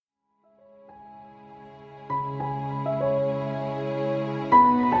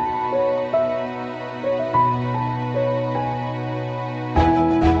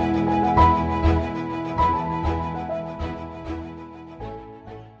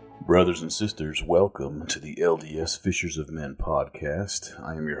Brothers and sisters, welcome to the LDS Fishers of Men podcast.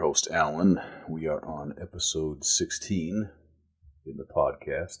 I am your host, Alan. We are on episode 16 in the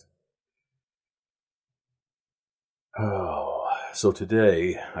podcast. So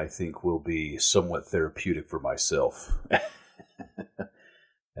today I think will be somewhat therapeutic for myself.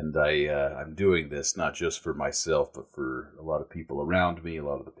 And I'm doing this not just for myself, but for a lot of people around me, a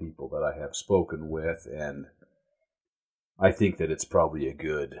lot of the people that I have spoken with, and I think that it's probably a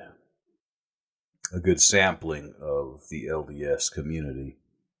good sampling of the LDS community.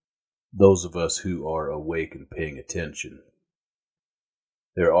 Those of us who are awake and paying attention.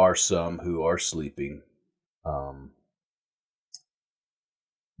 There are some who are sleeping.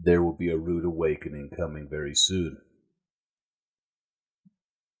 There will be a rude awakening coming very soon.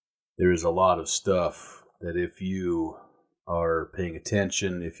 There is a lot of stuff that if you are paying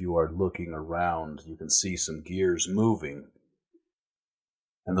attention, if you are looking around, you can see some gears moving.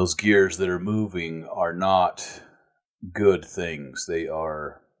 And those gears that are moving are not good things. It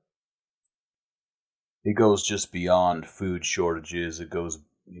goes just beyond food shortages. It goes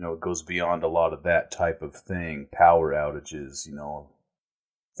beyond a lot of that type of thing. Power outages,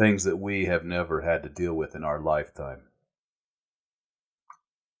 things that we have never had to deal with in our lifetime.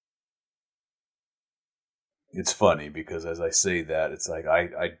 It's funny because as I say that, it's like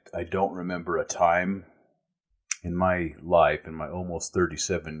I don't remember a time in my life, in my almost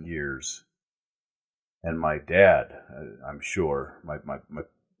 37 years, and my dad, I'm sure,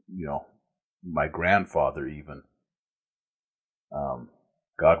 my grandfather even,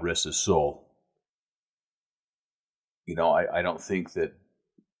 God rest his soul. I don't think that.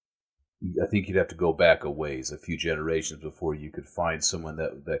 I think you'd have to go back a ways, a few generations, before you could find someone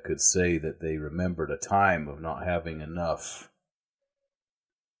that could say that they remembered a time of not having enough,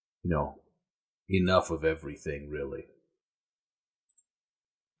 enough of everything, really.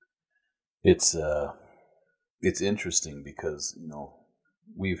 It's interesting because,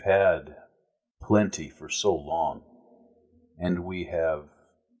 we've had plenty for so long, and we've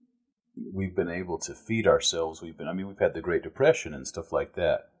been able to feed ourselves. We've had the Great Depression and stuff like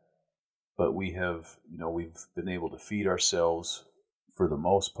that. But we've been able to feed ourselves for the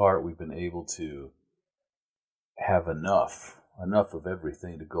most part. We've been able to have enough of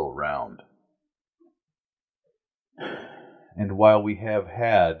everything to go around. And while we've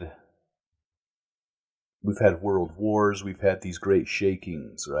had world wars, we've had these great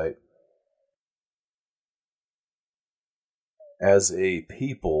shakings, right? As a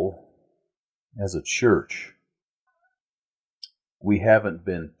people, as a church, we haven't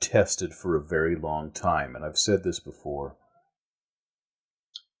been tested for a very long time, and I've said this before.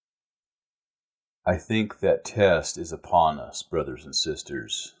 I think that test is upon us, brothers and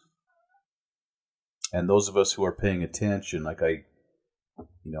sisters. And those of us who are paying attention, I'm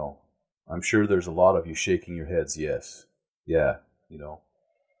sure there's a lot of you shaking your heads, yes. Yeah,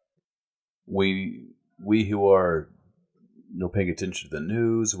 We who are, paying attention to the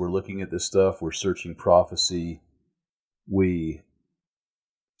news, we're looking at this stuff, we're searching prophecy,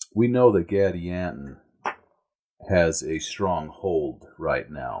 we know that Gadianton has a strong hold right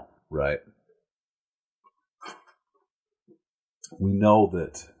now, right? We know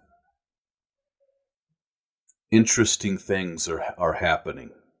that interesting things are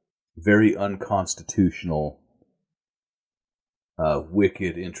happening. Very unconstitutional,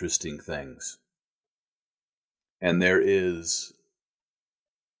 wicked, interesting things. And there is,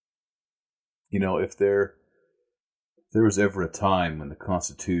 if there was ever a time when the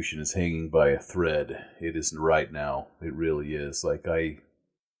Constitution is hanging by a thread, it isn't right now. It really is. Like I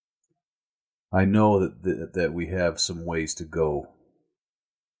know that we have some ways to go,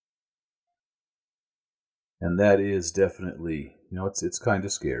 and that is definitely, it's kind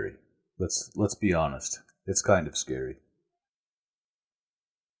of scary. Let's be honest. It's kind of scary.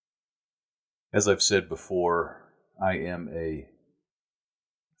 As I've said before, I am a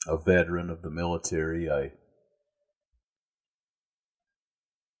veteran of the military.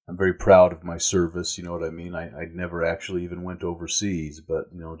 I'm very proud of my service, you know what I mean? I never actually even went overseas, but,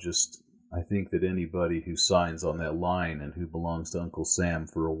 I think that anybody who signs on that line and who belongs to Uncle Sam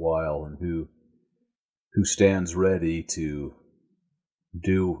for a while and who stands ready to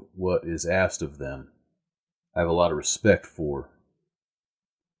do what is asked of them, I have a lot of respect for.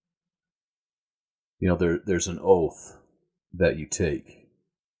 There's an oath that you take.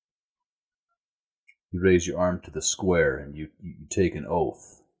 You raise your arm to the square and you take an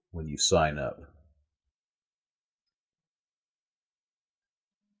oath when you sign up.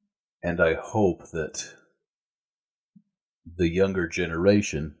 And I hope that the younger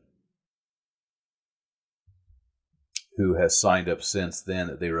generation who has signed up since then,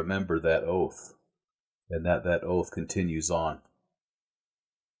 that they remember that oath, and that oath continues on.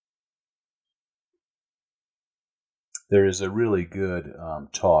 There is a really good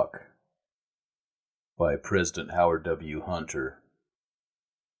talk by President Howard W. Hunter,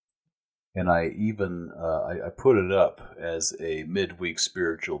 and I even I put it up as a midweek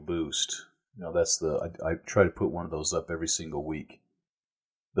spiritual boost. I try to put one of those up every single week.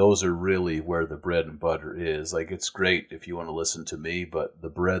 Those are really where the bread and butter is. Like, it's great if you want to listen to me, but the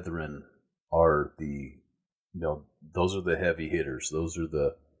brethren are those are the heavy hitters. Those are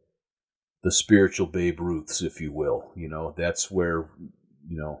the spiritual Babe Ruths, if you will. That's where,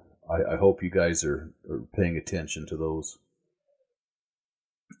 I hope you guys are paying attention to those,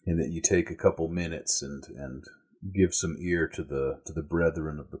 and that you take a couple minutes and give some ear to the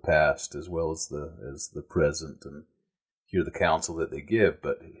brethren of the past as well as the present, and hear the counsel that they give.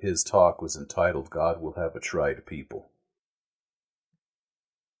 But his talk was entitled, "God Will Have a Tried People."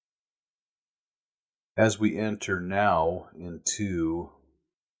 As we enter now into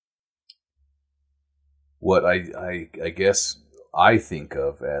what I guess I think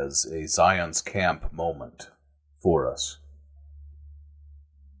of as a Zion's camp moment for us.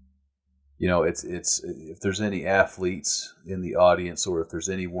 It's if there's any athletes in the audience, or if there's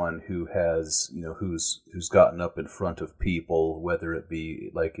anyone who has, who's gotten up in front of people, whether it be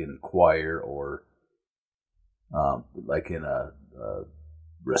like in choir or like in a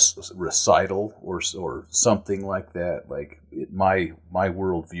recital or something like that. Like, my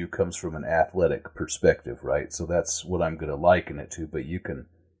worldview comes from an athletic perspective, right? So that's what I'm going to liken it to. But you can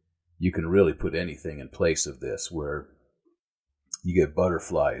really put anything in place of this, where you get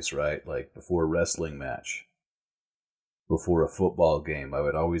butterflies, right? Like before a wrestling match, before a football game, I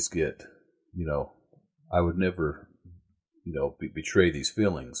would always get, I would never, betray these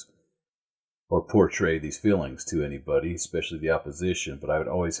feelings or portray these feelings to anybody, especially the opposition. But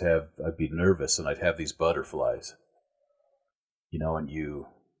I'd be nervous, and I'd have these butterflies, and you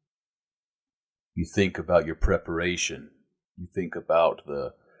think about your preparation. You think about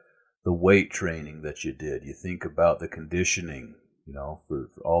the weight training that you did. You think about the conditioning, for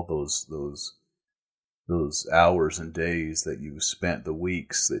all those hours and days that you spent, the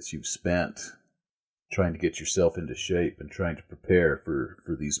weeks that you've spent trying to get yourself into shape and trying to prepare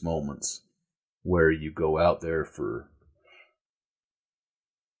for these moments where you go out there for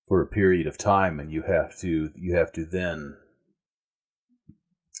a period of time, and you have to then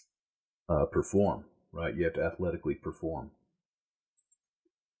perform, right? You have to athletically perform.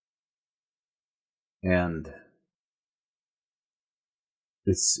 And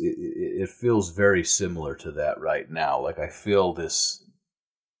it feels very similar to that right now. Like, I feel this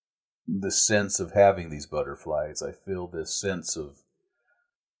sense of having these butterflies. I feel this sense of,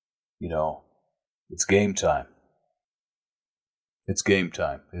 it's game time. It's game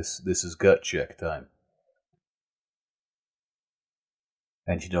time. This is gut check time.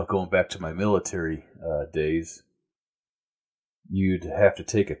 And, going back to my military days, you'd have to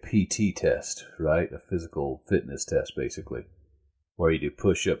take a PT test, right? A physical fitness test, basically, where you do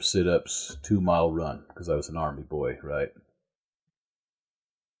push-ups, sit-ups, 2-mile run, because I was an Army boy, right?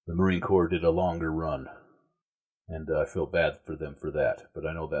 The Marine Corps did a longer run, and I feel bad for them for that. But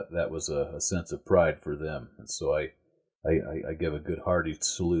I know that was a sense of pride for them, and so I give a good hearty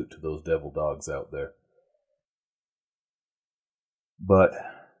salute to those devil dogs out there. But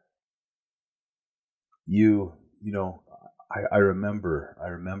I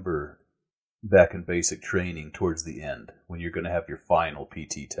remember back in basic training towards the end, when you're going to have your final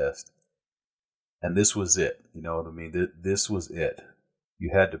PT test. And this was it. You know what I mean? This was it.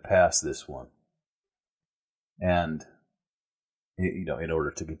 You had to pass this one. And, in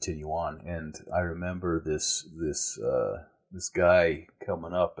order to continue on. And I remember this guy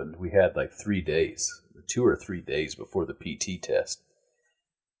coming up, and we had like 3 days, 2 or 3 days before the PT test.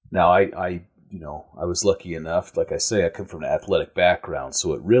 Now, I was lucky enough, like I say, I come from an athletic background,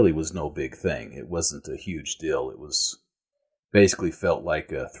 so it really was no big thing. It wasn't a huge deal. It was basically felt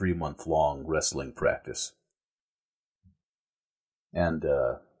like a 3-month-long wrestling practice. And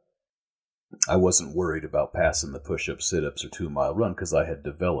I wasn't worried about passing the push-ups, sit-ups, or 2-mile run, because I had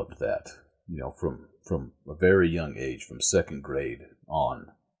developed that, from a very young age, from 2nd grade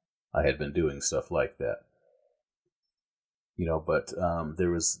on. I had been doing stuff like that. But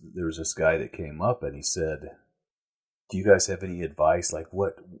there was this guy that came up, and he said, "Do you guys have any advice? Like,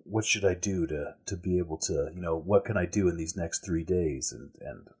 what should I do to be able to, what can I do in these next 3 days?"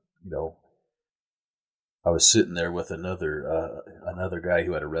 And I was sitting there with another guy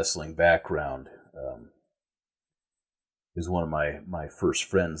who had a wrestling background. He was one of my first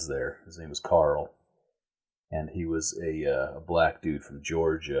friends there. His name was Carl. and he was a black dude from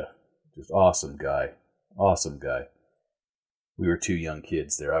Georgia. Just awesome guy. Awesome guy. We were two young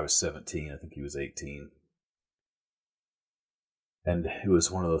kids there. I was 17. I think he was 18. And it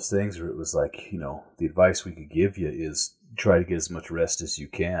was one of those things where it was like, the advice we could give you is try to get as much rest as you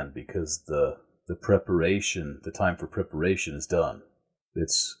can, because the preparation, the time for preparation is done.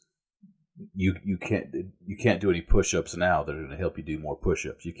 It's you can't do any push-ups now that are going to help you do more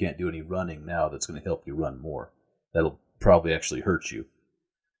push-ups. You can't do any running now that's going to help you run more. That'll probably actually hurt you.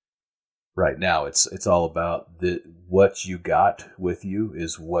 Right now, it's all about what you got with you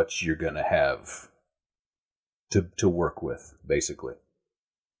is what you're going to have to work with, basically.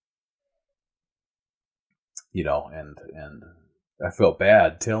 And I felt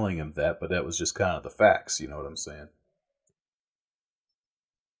bad telling him that, but that was just kind of the facts, you know what I'm saying?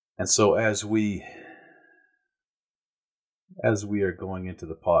 And so as we are going into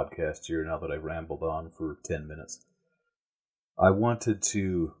the podcast here, now that I rambled on for 10 minutes, I wanted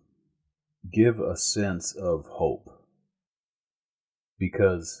to give a sense of hope,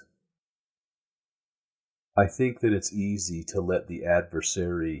 because I think that it's easy to let the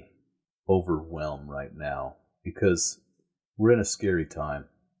adversary overwhelm right now, because we're in a scary time.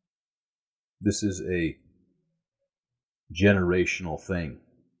 This is a generational thing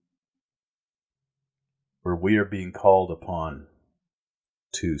where we are being called upon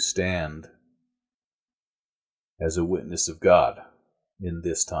to stand as a witness of God in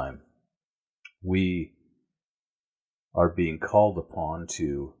this time. We are being called upon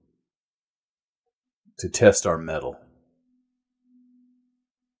to test our mettle.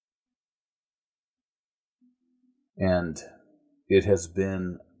 And it has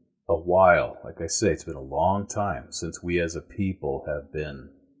been a while, like I say, it's been a long time since we as a people have been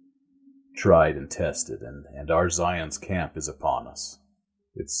tried and tested, and our Zion's camp is upon us.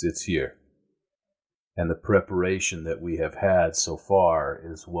 It's here. And the preparation that we have had so far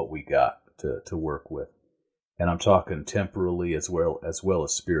is what we got to work with. And I'm talking temporally as well as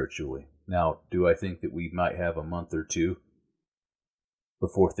spiritually. Now, do I think that we might have a month or two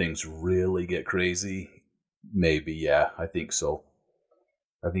before things really get crazy? Maybe, yeah, I think so.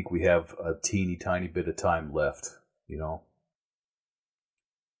 I think we have a teeny tiny bit of time left,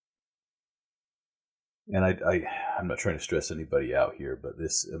 And I'm not trying to stress anybody out here, but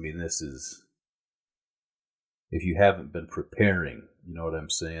this is, if you haven't been preparing, you know what I'm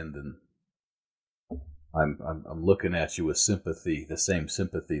saying, then I'm looking at you with sympathy, the same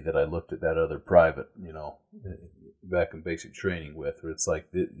sympathy that I looked at that other private, back in basic training with, where it's like,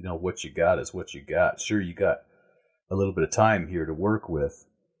 what you got is what you got. Sure, you got a little bit of time here to work with,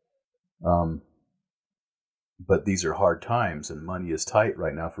 but these are hard times, and money is tight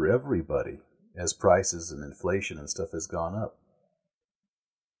right now for everybody, as prices and inflation and stuff has gone up.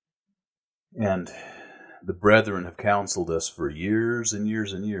 And the brethren have counseled us for years and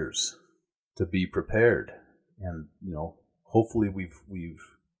years and years to be prepared. And, hopefully we've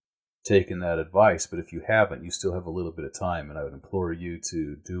taken that advice, but if you haven't, you still have a little bit of time, and I would implore you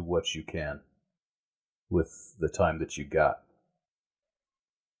to do what you can with the time that you got.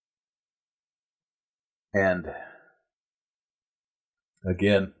 And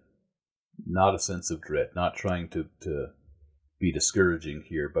again, not a sense of dread, not trying to be discouraging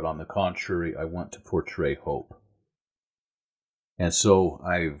here, but on the contrary, I want to portray hope. And so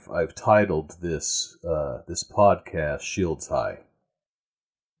I've titled this podcast "Shields High."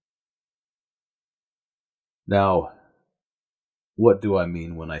 Now, what do I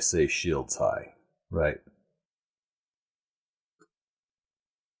mean when I say shields high, right?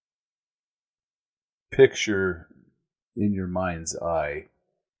 Picture in your mind's eye,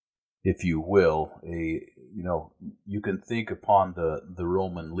 if you will, you can think upon the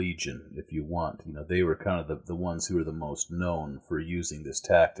Roman legion if you want. They were kind of the ones who were the most known for using this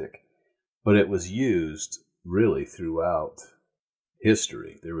tactic. But it was used really throughout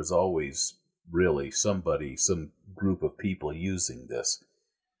history. There was always really some group of people using this.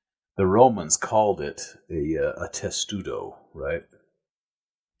 The Romans called it a testudo, right?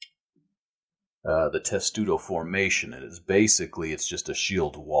 The testudo formation, and it's just a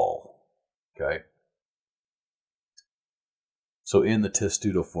shield wall, okay? So in the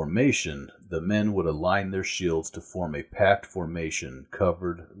testudo formation, the men would align their shields to form a packed formation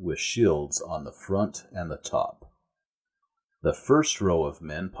covered with shields on the front and the top. The first row of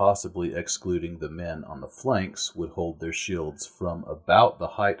men, possibly excluding the men on the flanks, would hold their shields from about the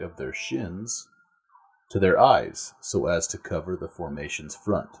height of their shins to their eyes, so as to cover the formation's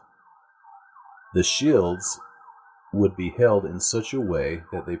front. The shields would be held in such a way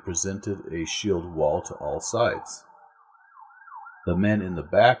that they presented a shield wall to all sides. The men in the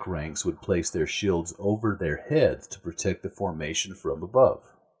back ranks would place their shields over their heads to protect the formation from above,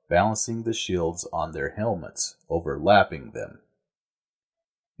 balancing the shields on their helmets, overlapping them.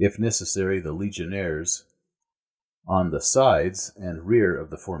 If necessary, the legionnaires on the sides and rear of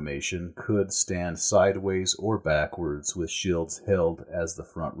the formation could stand sideways or backwards with shields held as the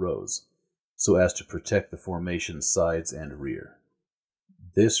front rows, so as to protect the formation's sides and rear.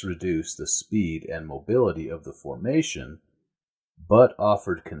 This reduced the speed and mobility of the formation, but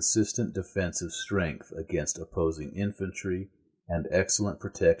offered consistent defensive strength against opposing infantry and excellent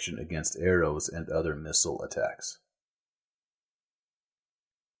protection against arrows and other missile attacks.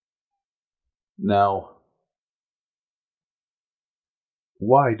 Now,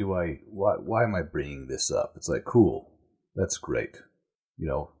 why am I bringing this up? It's like, cool, that's great.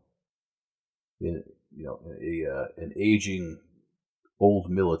 An aging old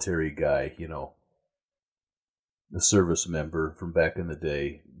military guy, a service member from back in the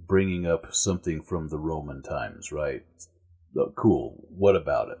day, bringing up something from the Roman times, right? Cool. What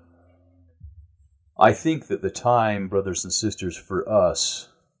about it? I think that the time, brothers and sisters, for us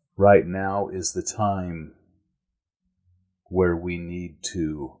right now is the time where we need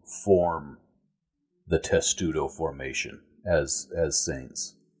to form the testudo formation as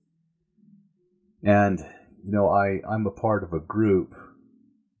saints. And, I'm a part of a group.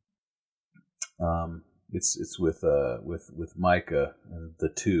 It's with Micah and the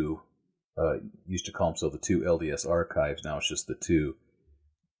two. Used to call himself the two LDS archives. Now it's just the two.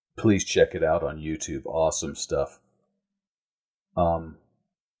 Please check it out on YouTube. Awesome stuff.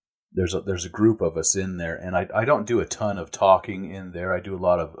 There's a group of us in there, and I don't do a ton of talking in there. I do a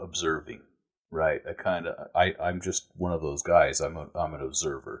lot of observing. Right? I'm just one of those guys. I'm an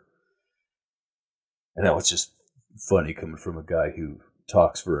observer. And that was just funny coming from a guy who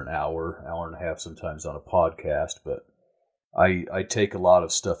talks for an hour and a half sometimes on a podcast, but I take a lot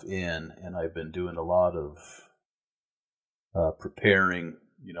of stuff in, and I've been doing a lot of preparing,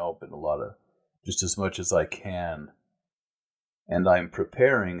 been a lot of just as much as I can, and I'm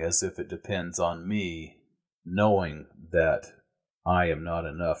preparing as if it depends on me, knowing that I am not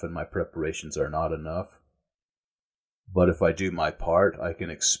enough and my preparations are not enough. But if I do my part, I can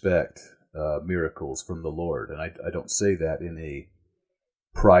expect miracles from the Lord, and I don't say that in a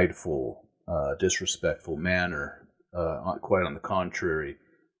prideful, disrespectful manner. Quite on the contrary,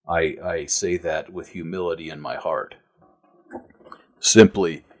 I say that with humility in my heart,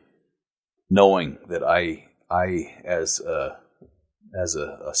 simply knowing that I as a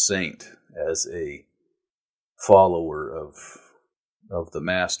saint, as a follower of the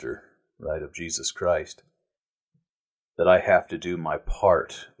Master, right, of Jesus Christ, that I have to do my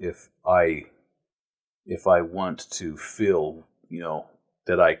part if I want to feel,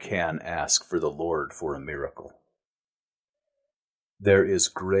 that I can ask for the Lord for a miracle. There is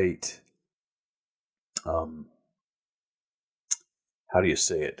great, how do you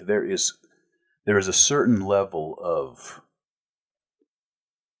say it? There is a certain level of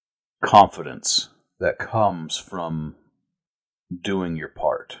confidence that comes from doing your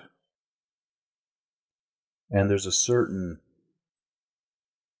part. And there's a certain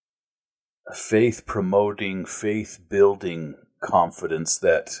faith-promoting, faith-building confidence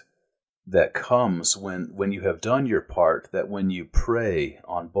that comes when you have done your part, that when you pray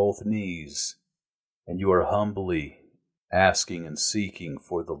on both knees and you are humbly asking and seeking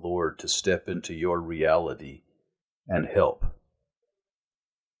for the Lord to step into your reality and help,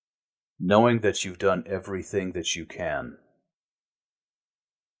 knowing that you've done everything that you can,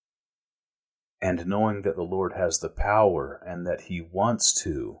 and knowing that the Lord has the power and that He wants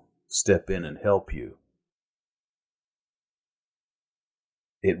to step in and help you,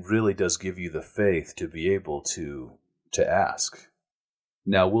 it really does give you the faith to be able to ask.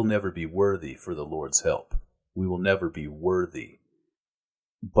 Now, we'll never be worthy for the Lord's help. We will never be worthy.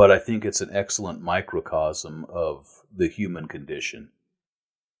 But I think it's an excellent microcosm of the human condition,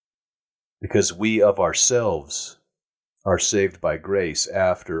 because we of ourselves are saved by grace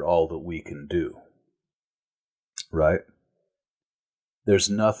after all that we can do. Right? There's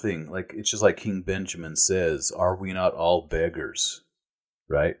nothing, it's just like King Benjamin says, are we not all beggars?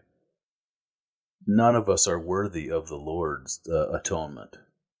 Right? None of us are worthy of the Lord's atonement.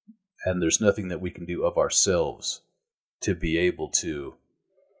 And there's nothing that we can do of ourselves to be able to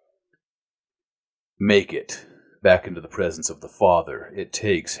make it back into the presence of the Father. It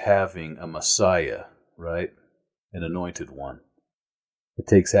takes having a Messiah, right? An anointed one. It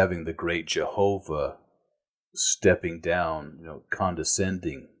takes having the great Jehovah stepping down,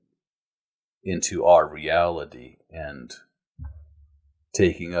 condescending into our reality and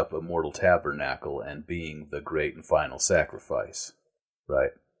taking up a mortal tabernacle and being the great and final sacrifice,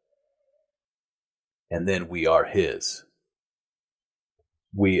 right? And then we are his.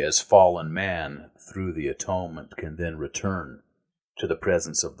 We as fallen man, through the atonement, can then return to the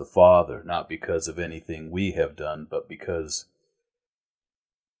presence of the Father, not because of anything we have done, but because,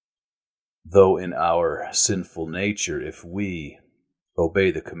 though in our sinful nature, if we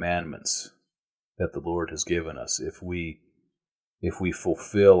obey the commandments that the Lord has given us, if we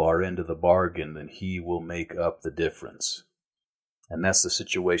fulfill our end of the bargain, then He will make up the difference. And that's the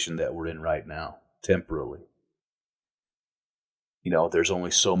situation that we're in right now, temporarily. There's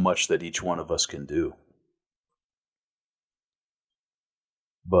only so much that each one of us can do.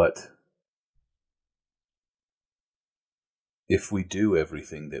 But if we do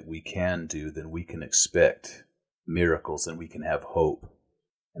everything that we can do, then we can expect miracles, and we can have hope,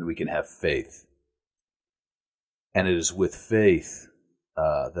 and we can have faith. And it is with faith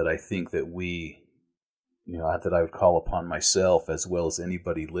that I think that that I would call upon myself, as well as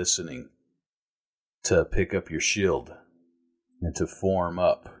anybody listening, to pick up your shield and to form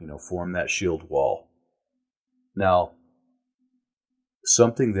that shield wall. Now,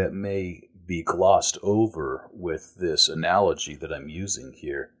 something that may be glossed over with this analogy that I'm using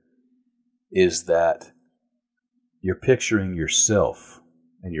here is that you're picturing yourself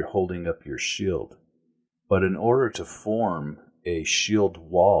and you're holding up your shield. But in order to form a shield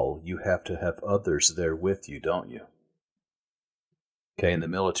wall, you have to have others there with you, don't you? Okay, in the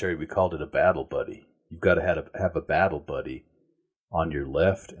military we called it a battle buddy. You've got to have a battle buddy on your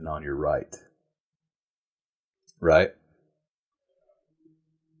left and on your right. Right?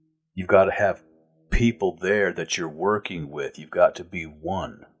 You've got to have people there that you're working with. You've got to be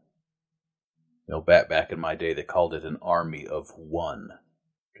one. Back in my day, they called it an army of one.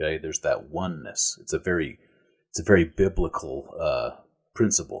 Okay, there's that oneness. It's a very biblical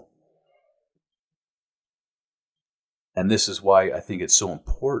principle. And this is why I think it's so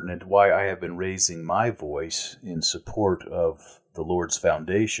important, and why I have been raising my voice in support of the Lord's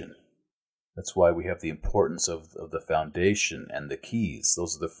foundation. That's why we have the importance of the foundation and the keys.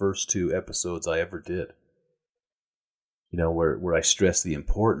 Those are the first 2 episodes I ever did. Where I stress the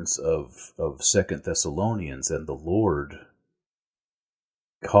importance of 2 Thessalonians and the Lord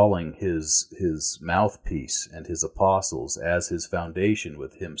calling his mouthpiece and his apostles as his foundation,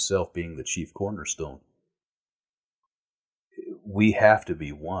 with himself being the chief cornerstone. We have to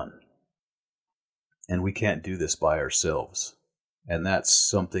be one. And we can't do this by ourselves. And that's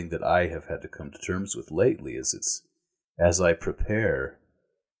something that I have had to come to terms with lately, as I prepare,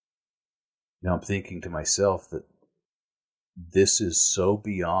 I'm thinking to myself that this is so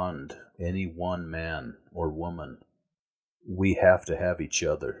beyond any one man or woman. We have to have each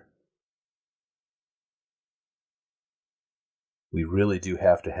other. We really do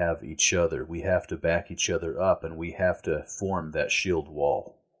have to have each other. We have to back each other up, and we have to form that shield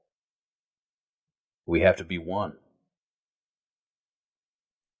wall. We have to be one.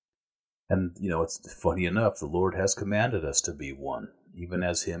 And, it's funny enough, the Lord has commanded us to be one, even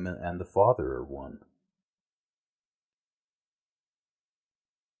as Him and the Father are one.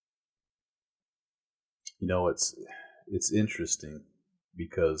 It's interesting,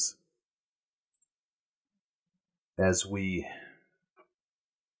 because as we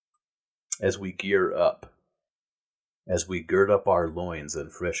gear up, as we gird up our loins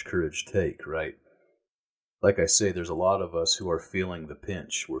and fresh courage take, right? Like I say, there's a lot of us who are feeling the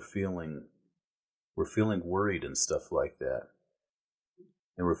pinch. We're feeling worried and stuff like that,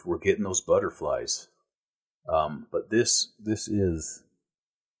 and we're getting those butterflies. But this is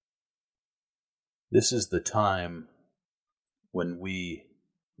the time when we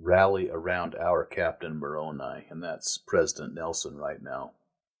rally around our Captain Moroni, and that's President Nelson right now.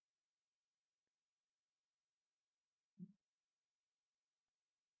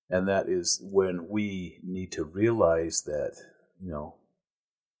 And that is when we need to realize that,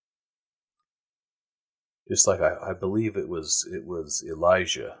 just like I believe it was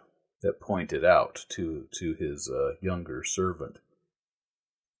Elijah that pointed out to his younger servant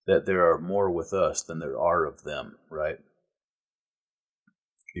that there are more with us than there are of them, right?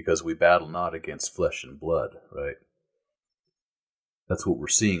 Because we battle not against flesh and blood, right? That's what we're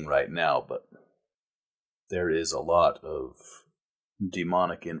seeing right now, but there is a lot of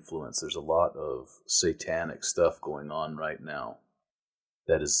demonic influence. There's a lot of satanic stuff going on right now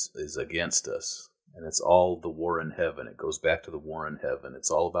that is against us. And it's all the war in heaven. It goes back to the war in heaven. It's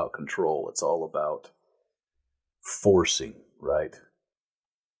all about control. It's all about forcing, right?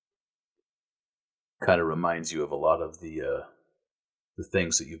 Kind of reminds you of a lot of the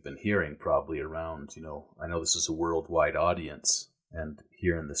things that you've been hearing probably around, I know this is a worldwide audience, And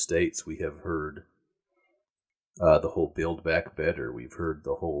here in the States, we have heard the whole Build Back Better. We've heard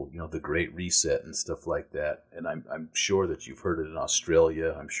the whole, the Great Reset and stuff like that. And I'm sure that you've heard it in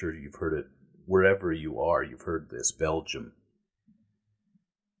Australia. I'm sure you've heard it wherever you are. You've heard this, Belgium.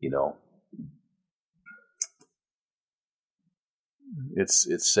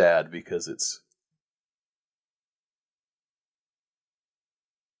 It's sad because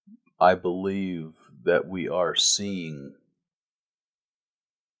I believe that we are seeing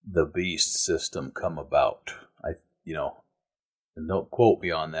the beast system come about. And don't quote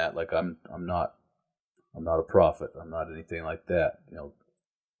me on that. Like I'm not a prophet. I'm not anything like that.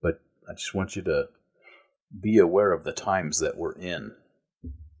 But I just want you to be aware of the times that we're in.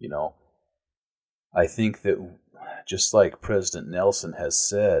 I think that just like President Nelson has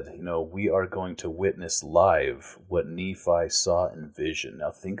said, we are going to witness live what Nephi saw in vision.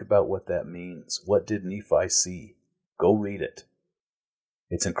 Now think about what that means. What did Nephi see? Go read it.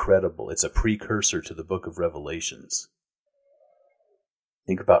 It's incredible. It's a precursor to the book of Revelations.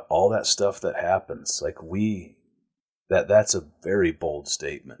 Think about all that stuff that happens. Like that's a very bold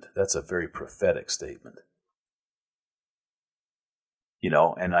statement. That's a very prophetic statement.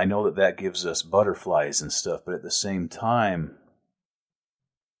 And I know that gives us butterflies and stuff, but at the same time,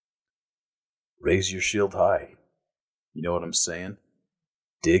 raise your shield high. You know what I'm saying?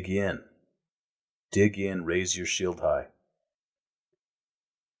 Dig in, raise your shield high.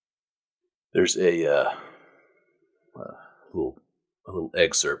 There's a little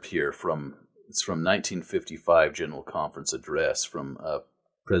excerpt here it's from 1955 General Conference Address from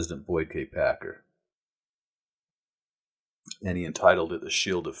President Boyd K. Packer. And he entitled it The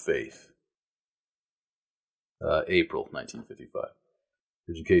Shield of Faith. April 1955.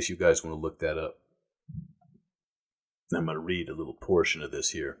 Just in case you guys want to look that up. I'm going to read a little portion of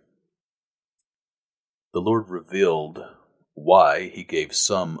this here. The Lord revealed why he gave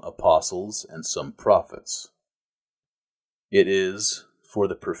some apostles and some prophets. It is for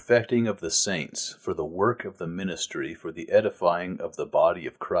the perfecting of the saints, for the work of the ministry, for the edifying of the body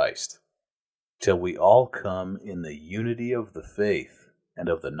of Christ, till we all come in the unity of the faith and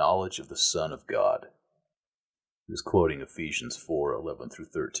of the knowledge of the Son of God. He was quoting Ephesians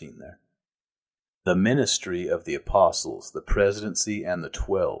 4:11-13 there. The ministry of the apostles, the presidency, and the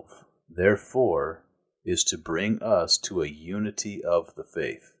 12, therefore, is to bring us to a unity of the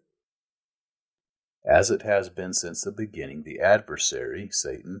faith. As it has been since the beginning, the adversary,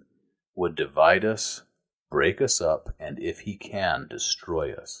 Satan, would divide us, break us up, and if he can,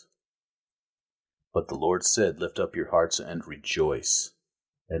 destroy us. But the Lord said, lift up your hearts and rejoice,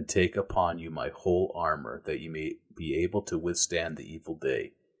 and take upon you my whole armor, that you may be able to withstand the evil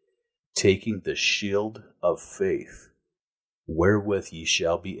day, taking the shield of faith, wherewith ye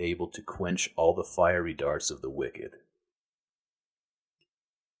shall be able to quench all the fiery darts of the wicked.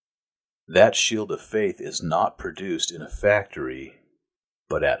 That shield of faith is not produced in a factory,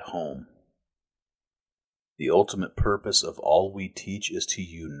 but at home. The ultimate purpose of all we teach is to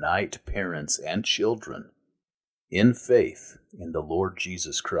unite parents and children in faith in the Lord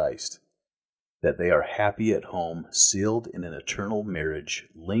Jesus Christ, that they are happy at home, sealed in an eternal marriage,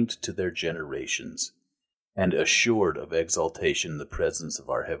 linked to their generations, and assured of exaltation in the presence of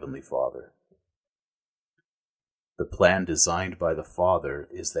our Heavenly Father. The plan designed by the Father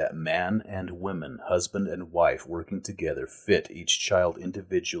is that man and woman, husband and wife, working together, fit each child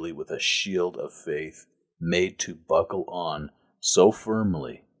individually with a shield of faith made to buckle on so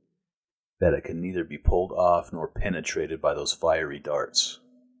firmly that it can neither be pulled off nor penetrated by those fiery darts.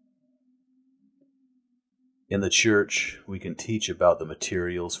 In the church, we can teach about the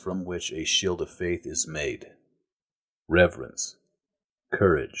materials from which a shield of faith is made: reverence,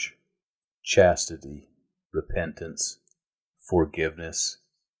 courage, chastity, repentance, forgiveness,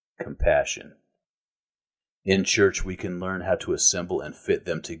 compassion. In church, we can learn how to assemble and fit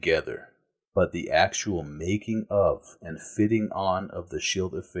them together, but the actual making of and fitting on of the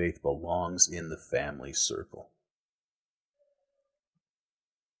shield of faith belongs in the family circle.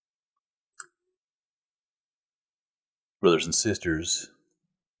 Brothers and sisters,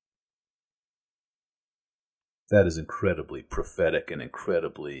 that is incredibly prophetic and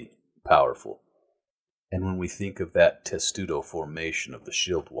incredibly powerful. And when we think of that testudo formation of the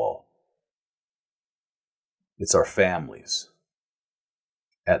shield wall, it's our families.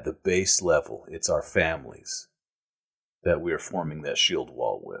 At the base level, it's our families that we are forming that shield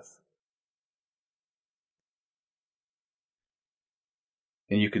wall with.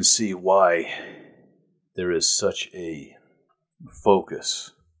 And you can see why there is such a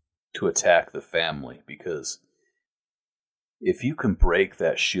focus to attack the family, because if you can break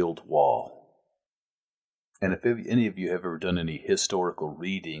that shield wall, And if any of you have ever done any historical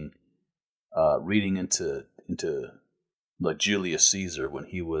reading, reading into like Julius Caesar when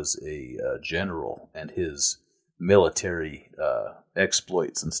he was a general and his military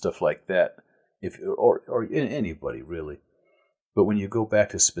exploits and stuff like that, or anybody really. But when you go back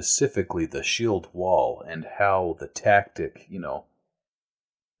to specifically the shield wall and how the tactic,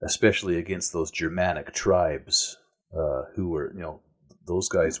 especially against those Germanic tribes, who were, those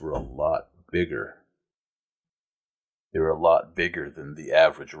guys were a lot bigger. They were a lot bigger than the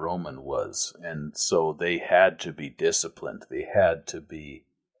average Roman was. And so they had to be disciplined. They had to be...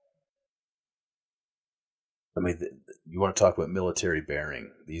 you want to talk about military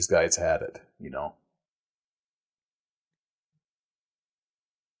bearing. These guys had it,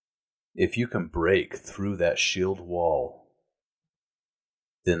 If you can break through that shield wall,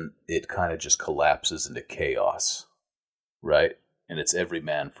 then it kind of just collapses into chaos, right? And it's every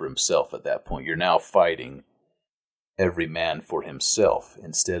man for himself at that point. You're now fighting every man for himself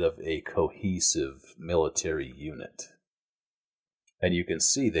instead of a cohesive military unit. And you can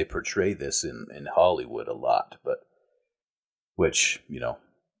see they portray this in Hollywood a lot, but which,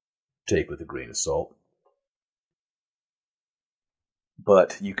 take with a grain of salt.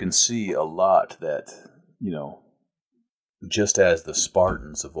 But you can see a lot that, just as the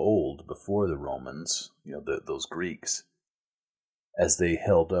Spartans of old, before the Romans, those Greeks, as they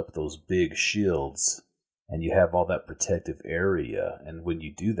held up those big shields, and you have all that protective area, and when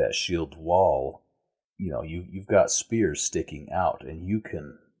you do that shield wall, you've got spears sticking out, and you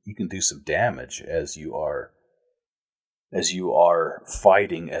can do some damage as you are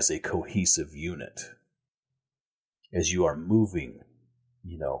fighting as a cohesive unit, as you are moving,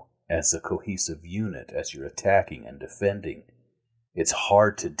 as a cohesive unit, as you're attacking and defending. It's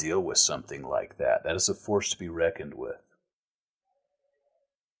hard to deal with something like that. That is a force to be reckoned with.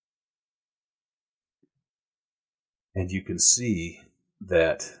 And you can see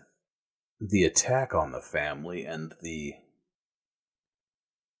that the attack on the family and the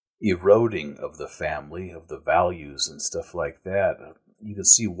eroding of the family, of the values and stuff like that, you can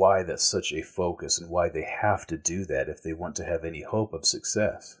see why that's such a focus and why they have to do that if they want to have any hope of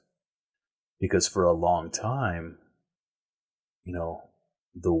success. Because for a long time,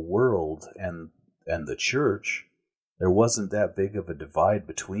 the world and the church, there wasn't that big of a divide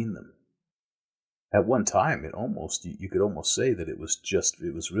between them. At one time, you could almost say that it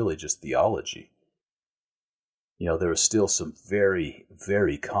was really just theology. There were still some very,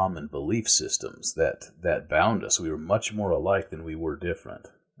 very common belief systems that bound us. We were much more alike than we were different.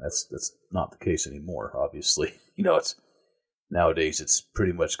 That's not the case anymore, obviously. Nowadays it's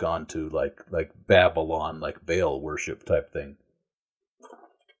pretty much gone to like Babylon, like Baal worship type thing.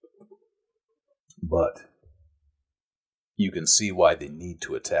 But you can see why they need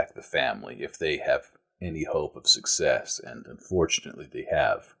to attack the family if they have any hope of success, and unfortunately they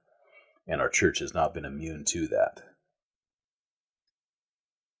have. And our church has not been immune to that.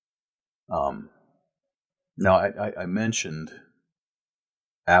 Now, I mentioned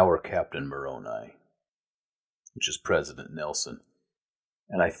our Captain Moroni, which is President Nelson.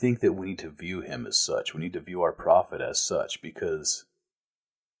 And I think that we need to view him as such. We need to view our prophet as such, because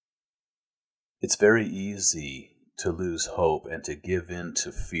it's very easy to lose hope and to give in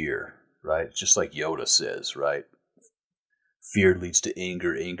to fear, right? Just like Yoda says, right? Fear leads to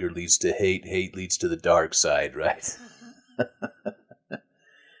anger, anger leads to hate, hate leads to the dark side, right?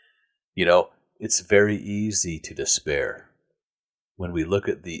 It's very easy to despair when we look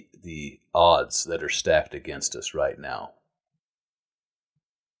at the odds that are stacked against us right now.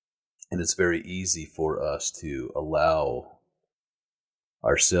 And it's very easy for us to allow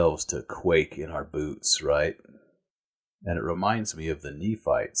ourselves to quake in our boots, right? And it reminds me of the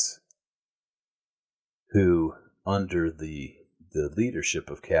Nephites, who, under the leadership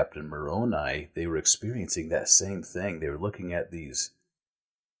of Captain Moroni, they were experiencing that same thing. They were looking at these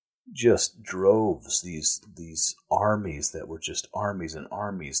just droves, these armies that were just armies and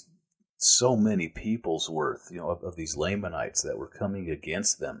armies, so many people's worth, of these Lamanites that were coming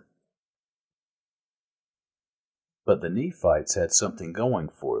against them. But the Nephites had something going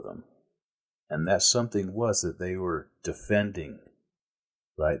for them, and that something was that they were defending,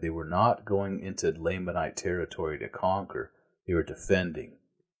 right? They were not going into Lamanite territory to conquer. They were defending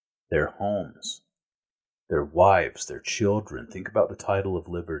their homes, their wives, their children. Think about the title of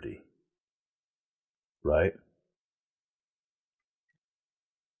liberty, right?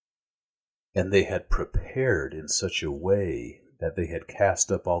 And they had prepared in such a way that they had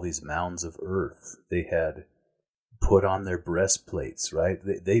cast up all these mounds of earth. They had put on their breastplates, right?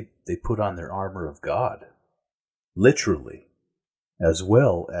 They put on their armor of God, literally, as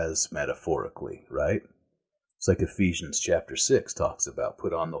well as metaphorically, right? It's like Ephesians chapter 6 talks about,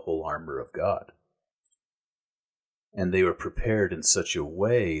 put on the whole armor of God. And they were prepared in such a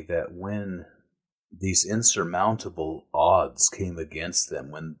way that when these insurmountable odds came against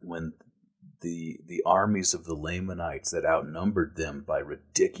them, when the armies of the Lamanites that outnumbered them by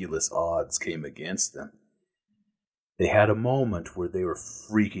ridiculous odds came against them, they had a moment where they were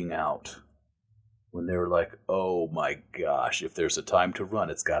freaking out. When they were like, oh my gosh, if there's a time to run,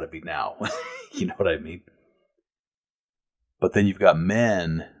 it's got to be now. You know what I mean? But then you've got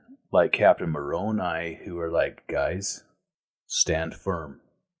men like Captain Moroni who are like, guys, stand firm.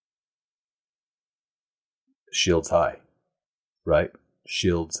 Shields high, right?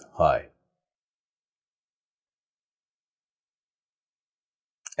 Shields high.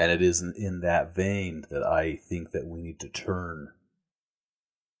 And it is in that vein that I think that we need to turn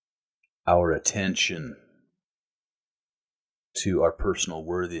our attention to our personal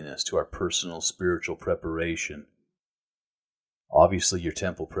worthiness, to our personal spiritual preparation. Obviously your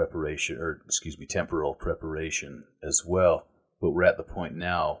temporal preparation as well. But we're at the point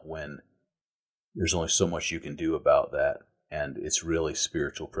now when there's only so much you can do about that, and it's really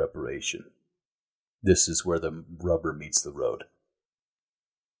spiritual preparation. This is where the rubber meets the road.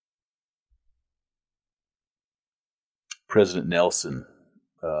 President Nelson,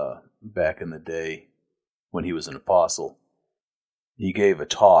 back in the day when he was an apostle, he gave a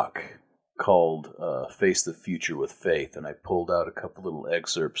talk called Face the Future with Faith, and I pulled out a couple little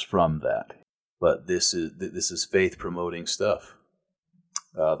excerpts from that. But this is faith-promoting stuff.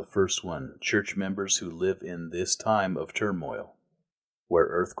 The first one, church members who live in this time of turmoil, where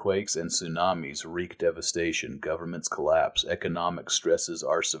earthquakes and tsunamis wreak devastation, governments collapse, economic stresses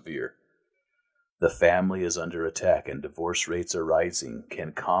are severe, the family is under attack, and divorce rates are rising,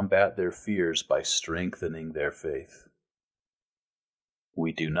 can combat their fears by strengthening their faith.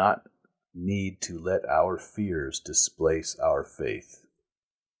 We do not need to let our fears displace our faith.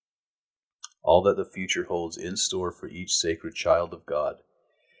 All that the future holds in store for each sacred child of God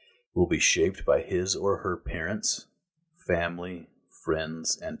will be shaped by his or her parents, family,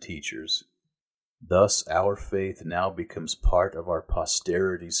 friends, and teachers. Thus, our faith now becomes part of our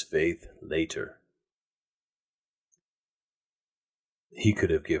posterity's faith later. He could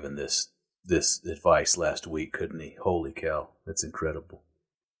have given this advice last week, couldn't he? Holy cow, that's incredible.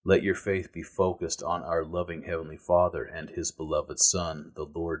 Let your faith be focused on our loving Heavenly Father and His beloved Son, the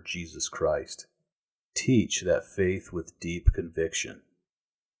Lord Jesus Christ. Teach that faith with deep conviction.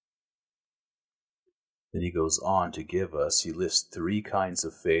 Then he goes on to give us, he lists 3 kinds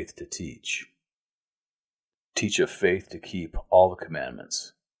of faith to teach. Teach a faith to keep all the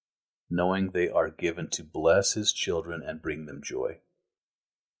commandments, knowing they are given to bless His children and bring them joy.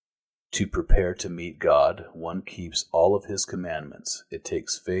 To prepare to meet God, one keeps all of His commandments. It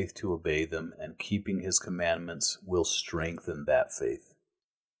takes faith to obey them, and keeping His commandments will strengthen that faith.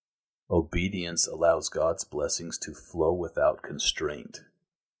 Obedience allows God's blessings to flow without constraint.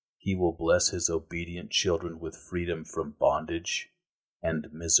 He will bless His obedient children with freedom from bondage and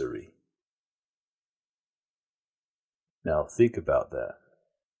misery. Now think about that.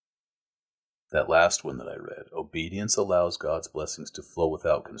 That last one that I read. Obedience allows God's blessings to flow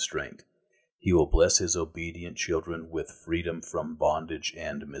without constraint. He will bless His obedient children with freedom from bondage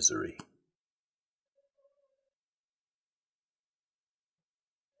and misery.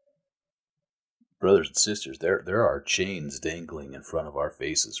 Brothers and sisters, there are chains dangling in front of our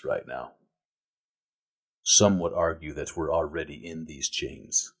faces right now. Some would argue that we're already in these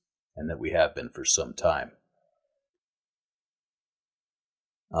chains, and that we have been for some time.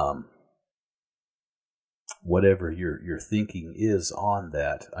 Whatever your thinking is on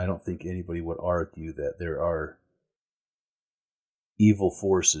that, I don't think anybody would argue that there are evil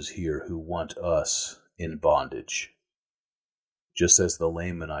forces here who want us in bondage, just as the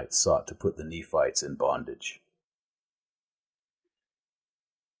Lamanites sought to put the Nephites in bondage.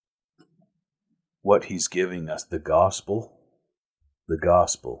 What he's giving us, the gospel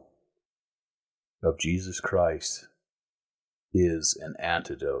of Jesus Christ, is an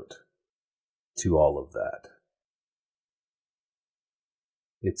antidote to all of that.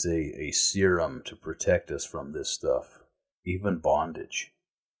 It's a serum to protect us from this stuff, even bondage.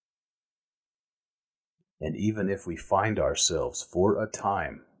 And even if we find ourselves for a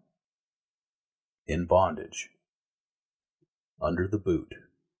time in bondage, under the boot,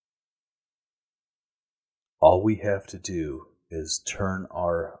 all we have to do is turn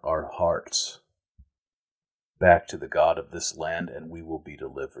our hearts back to the God of this land, and we will be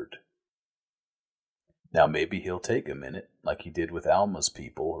delivered. Now, maybe He'll take a minute, like He did with Alma's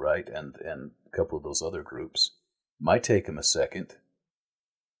people, right? And a couple of those other groups. Might take Him a second,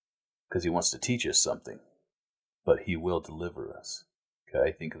 because He wants to teach us something. but he will deliver us.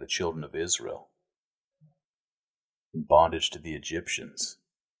 Okay, think of the children of Israel in bondage to the Egyptians.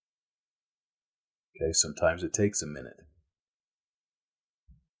 Okay, sometimes it takes a minute,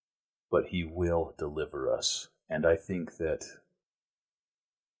 but he will deliver us. And I think that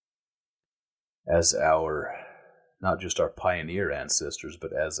as our, not just our pioneer ancestors,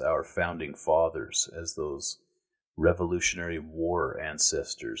 but as our founding fathers, as those Revolutionary War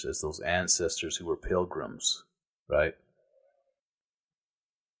ancestors, as those ancestors who were pilgrims, right?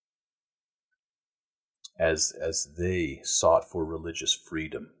 As they sought for religious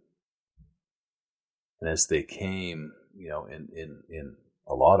freedom, and as they came, in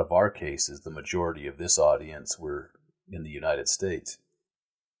a lot of our cases, the majority of this audience were in the United States.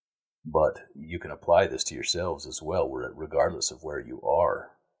 But you can apply this to yourselves as well, regardless of where you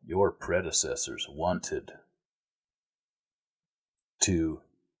are. Your predecessors wanted to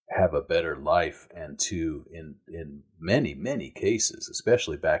have a better life, and to, in many, many cases,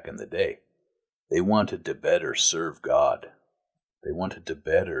 especially back in the day, they wanted to better serve God. They wanted to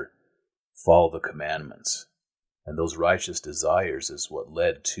better follow the commandments. And those righteous desires is what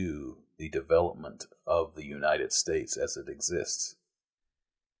led to the development of the United States as it exists.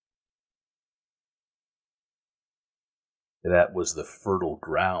 That was the fertile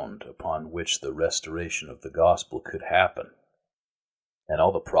ground upon which the restoration of the gospel could happen. And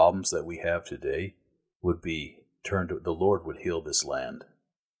all the problems that we have today would be turned to, the Lord would heal this land.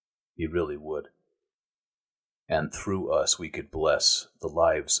 He really would. And through us, we could bless the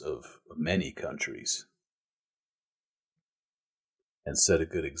lives of many countries and set a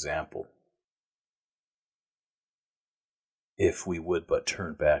good example, if we would but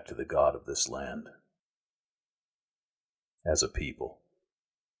turn back to the God of this land as a people.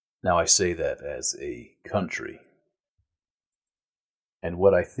 Now, I say that as a country. And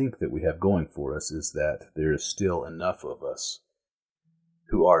what I think that we have going for us is that there is still enough of us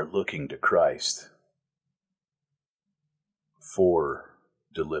who are looking to Christ for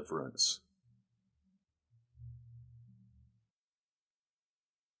deliverance.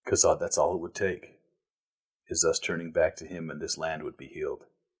 Because that's all it would take, is us turning back to Him, and this land would be healed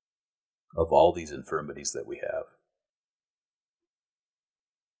of all these infirmities that we have.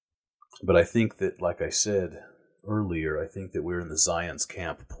 But I think that, like I said earlier, I think that we're in the Zion's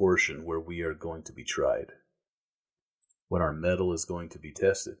camp portion where we are going to be tried, when our mettle is going to be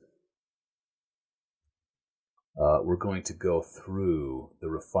tested. We're going to go through the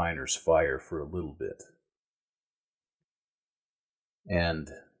refiner's fire for a little bit. And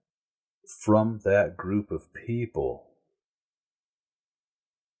from that group of people,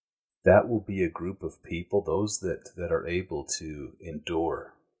 that will be a group of people, those that are able to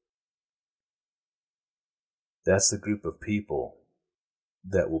endure. That's the group of people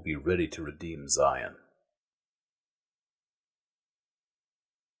that will be ready to redeem Zion.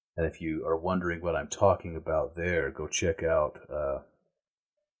 And if you are wondering what I'm talking about there, go check out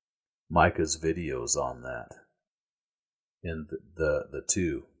Micah's videos on that in the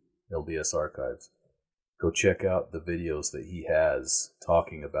two LDS archives. Go check out the videos that he has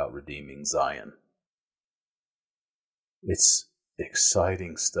talking about redeeming Zion. It's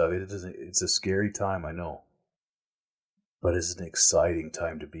exciting stuff. It's a scary time, I know. But it's an exciting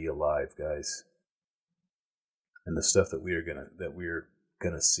time to be alive, guys. And the stuff that we're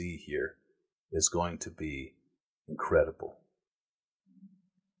gonna see here is going to be incredible.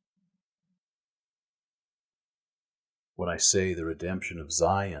 When I say the redemption of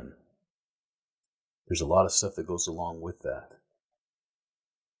Zion, there's a lot of stuff that goes along with that.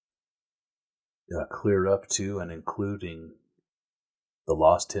 Clear up to and including the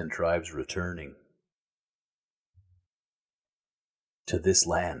lost 10 tribes returning to this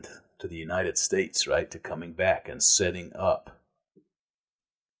land, to the United States, right? To coming back and setting up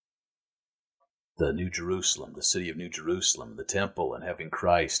the New Jerusalem, the city of New Jerusalem, the temple, and having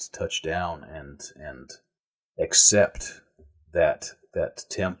Christ touch down and accept that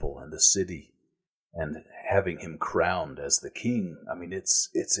temple and the city, and having him crowned as the king. I mean,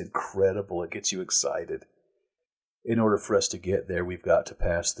 it's incredible. It gets you excited. In order for us to get there, we've got to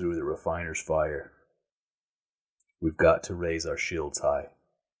pass through the refiner's fire. We've got to raise our shields high.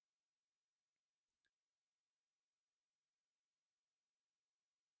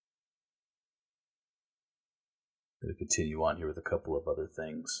 I'm going to continue on here with a couple of other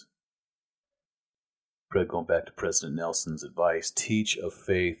things. Going back to President Nelson's advice, teach of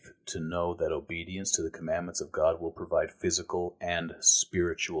faith to know that obedience to the commandments of God will provide physical and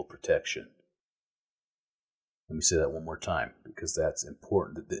spiritual protection. Let me say that one more time, because that's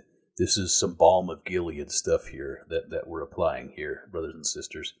important. This is some balm of Gilead stuff here that we're applying here, brothers and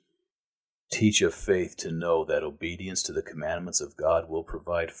sisters. Teach of faith to know that obedience to the commandments of God will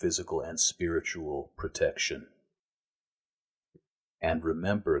provide physical and spiritual protection. And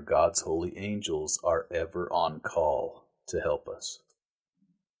remember, God's holy angels are ever on call to help us.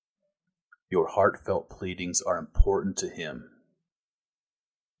 Your heartfelt pleadings are important to Him.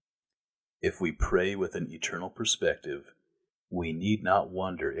 If we pray with an eternal perspective, we need not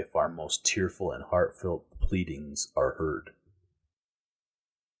wonder if our most tearful and heartfelt pleadings are heard.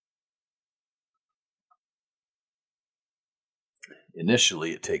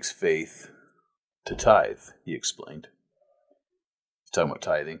 Initially, it takes faith to tithe, he explained. He's talking about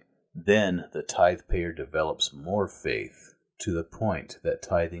tithing. Then the tithe payer develops more faith to the point that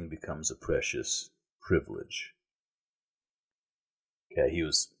tithing becomes a precious privilege. Okay,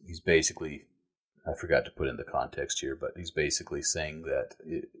 he's basically, I forgot to put in the context here, but he's basically saying that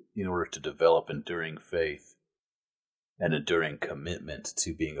in order to develop enduring faith, an enduring commitment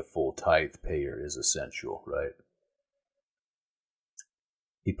to being a full tithe payer is essential, right?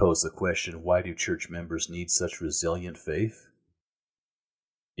 He posed the question, why do church members need such resilient faith?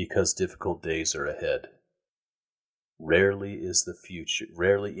 Because difficult days are ahead. Rarely in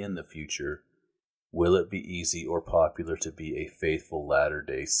the future will it be easy or popular to be a faithful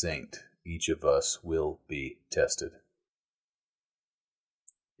Latter-day Saint. Each of us will be tested.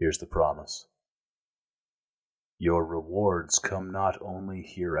 Here's the promise. Your rewards come not only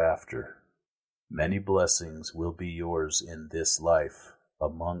hereafter. Many blessings will be yours in this life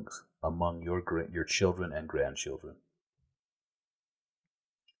among your children and grandchildren.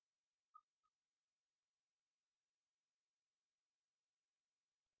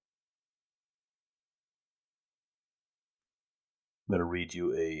 I'm going to read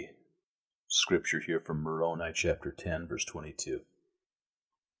you a scripture here from Moroni chapter 10, verse 22.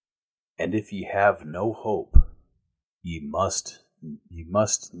 And if ye have no hope, ye must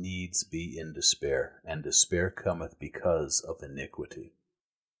needs be in despair, and despair cometh because of iniquity.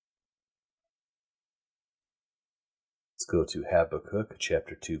 Let's go to Habakkuk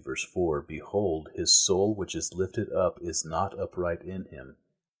chapter 2, verse 4. Behold, his soul which is lifted up is not upright in him,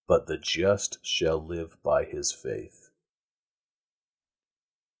 but the just shall live by his faith.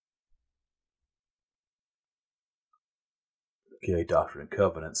 Okay, Doctrine and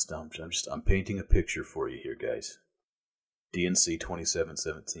Covenants. I'm painting a picture for you here, guys. D&C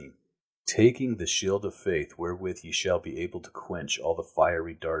 27:17. Taking the shield of faith, wherewith ye shall be able to quench all the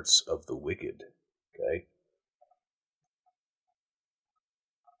fiery darts of the wicked. Okay?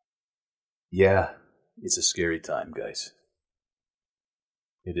 Yeah, it's a scary time, guys.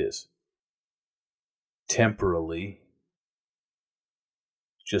 It is. Temporally,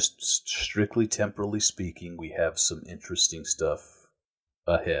 just strictly temporally speaking, we have some interesting stuff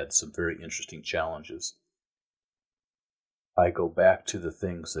ahead, some very interesting challenges. I go back to the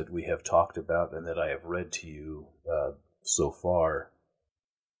things that we have talked about and that I have read to you so far,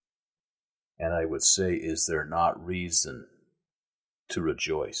 and I would say, is there not reason to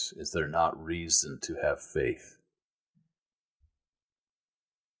rejoice? Is there not reason to have faith?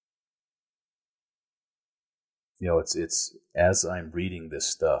 You know, it's as I'm reading this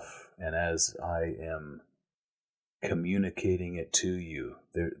stuff and as I am communicating it to you,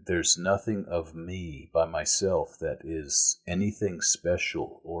 there's nothing of me by myself that is anything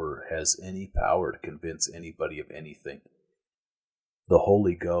special or has any power to convince anybody of anything. The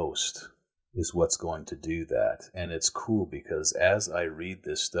Holy Ghost is what's going to do that. And it's cool because as I read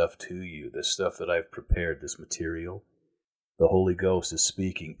this stuff to you, this stuff that I've prepared, this material, the Holy Ghost is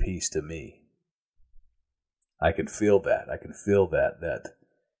speaking peace to me. I can feel that. I can feel that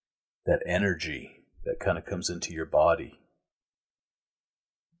energy that kind of comes into your body.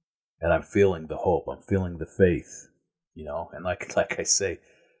 And I'm feeling the hope. I'm feeling the faith, you know. And like I say,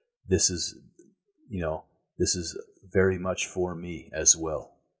 this is very much for me as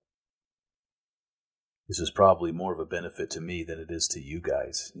well. This is probably more of a benefit to me than it is to you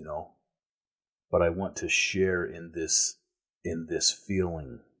guys, you know. But I want to share in this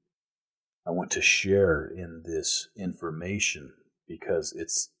feeling. I want to share in this information because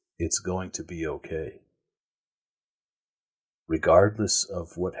it's going to be okay. Regardless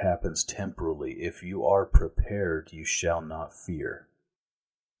of what happens temporally, if you are prepared, you shall not fear.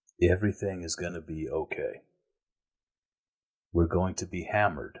 Everything is going to be okay. We're going to be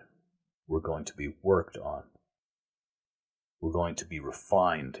hammered. We're going to be worked on. We're going to be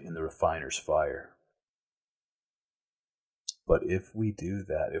refined in the refiner's fire. But if we do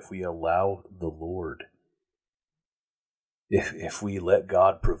that, if we allow the Lord, if we let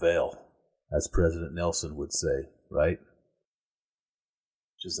God prevail, as President Nelson would say, right?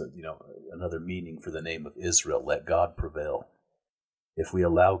 Which is another meaning for the name of Israel, let God prevail. if we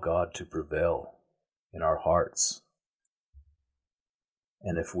allow God to prevail in our hearts,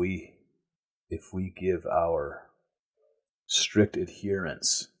 and if we give our strict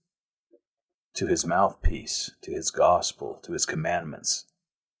adherence to his mouthpiece, to his gospel, to his commandments,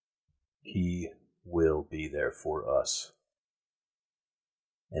 he will be there for us.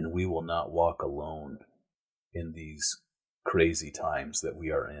 And we will not walk alone in these crazy times that we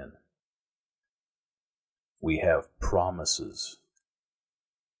are in. We have promises,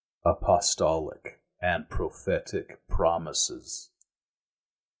 apostolic and prophetic promises,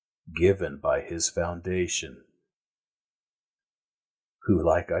 given by his foundation, who,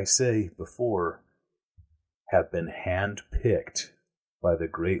 like I say before, have been hand-picked by the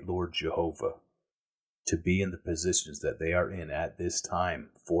great Lord Jehovah to be in the positions that they are in at this time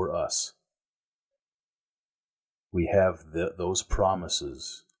for us. We have those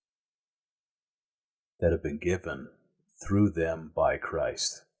promises that have been given through them by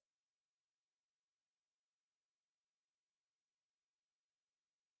Christ.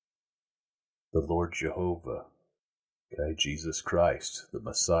 The Lord Jehovah, okay, Jesus Christ, the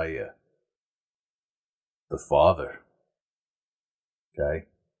Messiah, the Father, okay,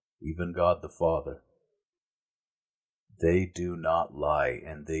 even God the Father. They do not lie,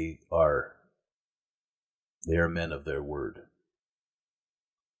 and they are men of their word.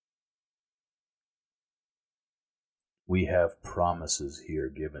 We have promises here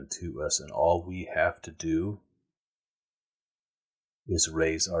given to us, and all we have to do is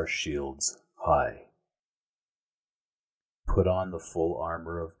raise our shields high. Put on the full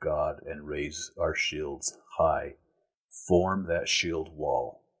armor of God and raise our shields high. Form that shield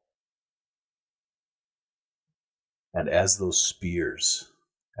wall. And as those spears,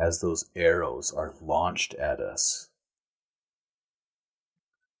 as those arrows are launched at us,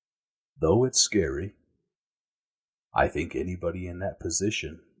 though it's scary, I think anybody in that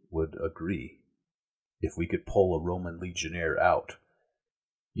position would agree. If we could pull a Roman legionnaire out,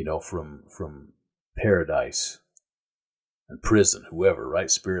 from paradise and prison, whoever, right?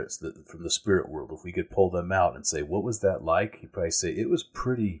 Spirits from the spirit world, if we could pull them out and say, what was that like? He'd probably say, it was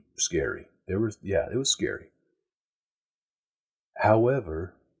pretty scary. It was scary.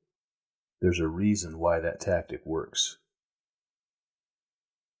 However, there's a reason why that tactic works.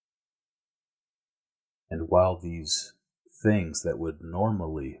 And while these things that would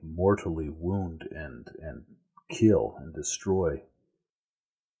normally mortally wound and kill and destroy,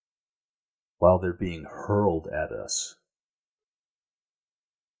 while they're being hurled at us,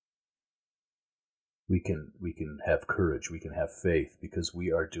 we can have courage, we can have faith, because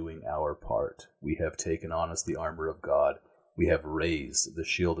we are doing our part. We have taken on us the armor of God. We have raised the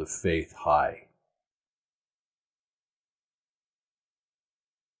shield of faith high.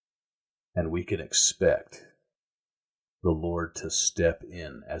 And we can expect the Lord to step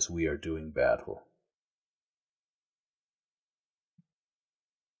in as we are doing battle.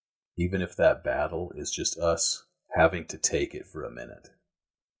 Even if that battle is just us having to take it for a minute.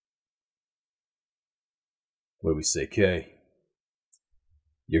 Where we say, okay,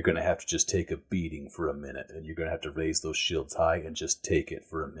 you're going to have to just take a beating for a minute, and you're going to have to raise those shields high and just take it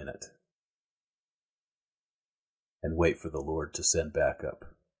for a minute. And wait for the Lord to send backup.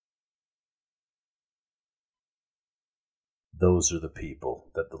 Those are the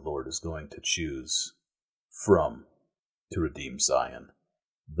people that the Lord is going to choose from to redeem Zion.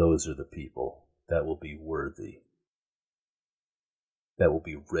 Those are the people that will be worthy, that will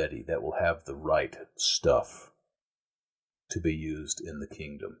be ready, that will have the right stuff to be used in the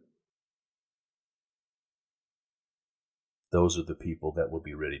kingdom. Those are the people that will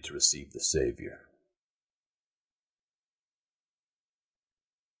be ready to receive the Savior.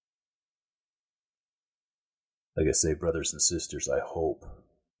 Like I say, brothers and sisters, I hope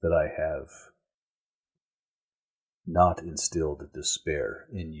that I have not instilled despair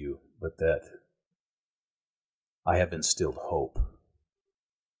in you, but that I have instilled hope.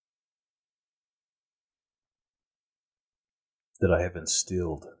 That I have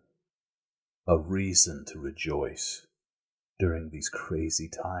instilled a reason to rejoice during these crazy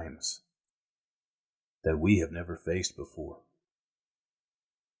times that we have never faced before.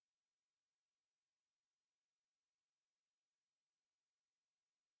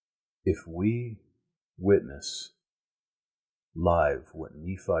 If we witness live what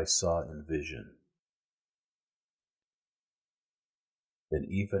Nephi saw in vision, then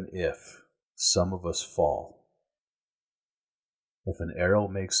even if some of us fall, if an arrow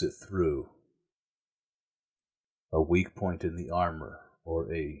makes it through a weak point in the armor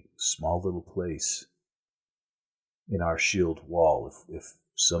or a small little place in our shield wall, if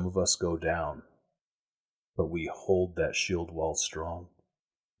some of us go down, but we hold that shield wall strong,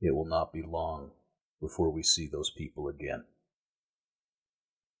 it will not be long before we see those people again.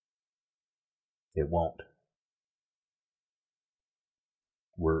 It won't.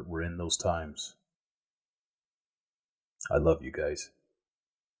 We're in those times. I love you guys.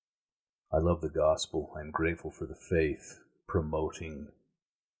 I love the gospel. I'm grateful for the faith promoting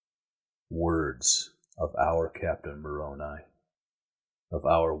words of our Captain Moroni, of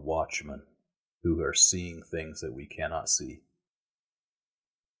our watchmen who are seeing things that we cannot see.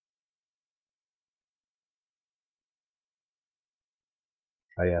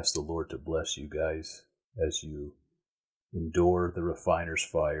 I ask the Lord to bless you guys as you endure the refiner's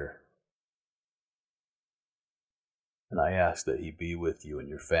fire. And I ask that He be with you and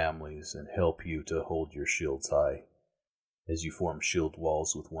your families and help you to hold your shields high as you form shield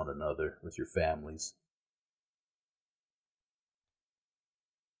walls with one another, with your families.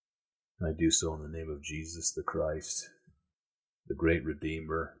 And I do so in the name of Jesus the Christ, the great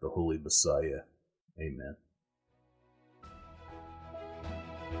Redeemer, the Holy Messiah. Amen.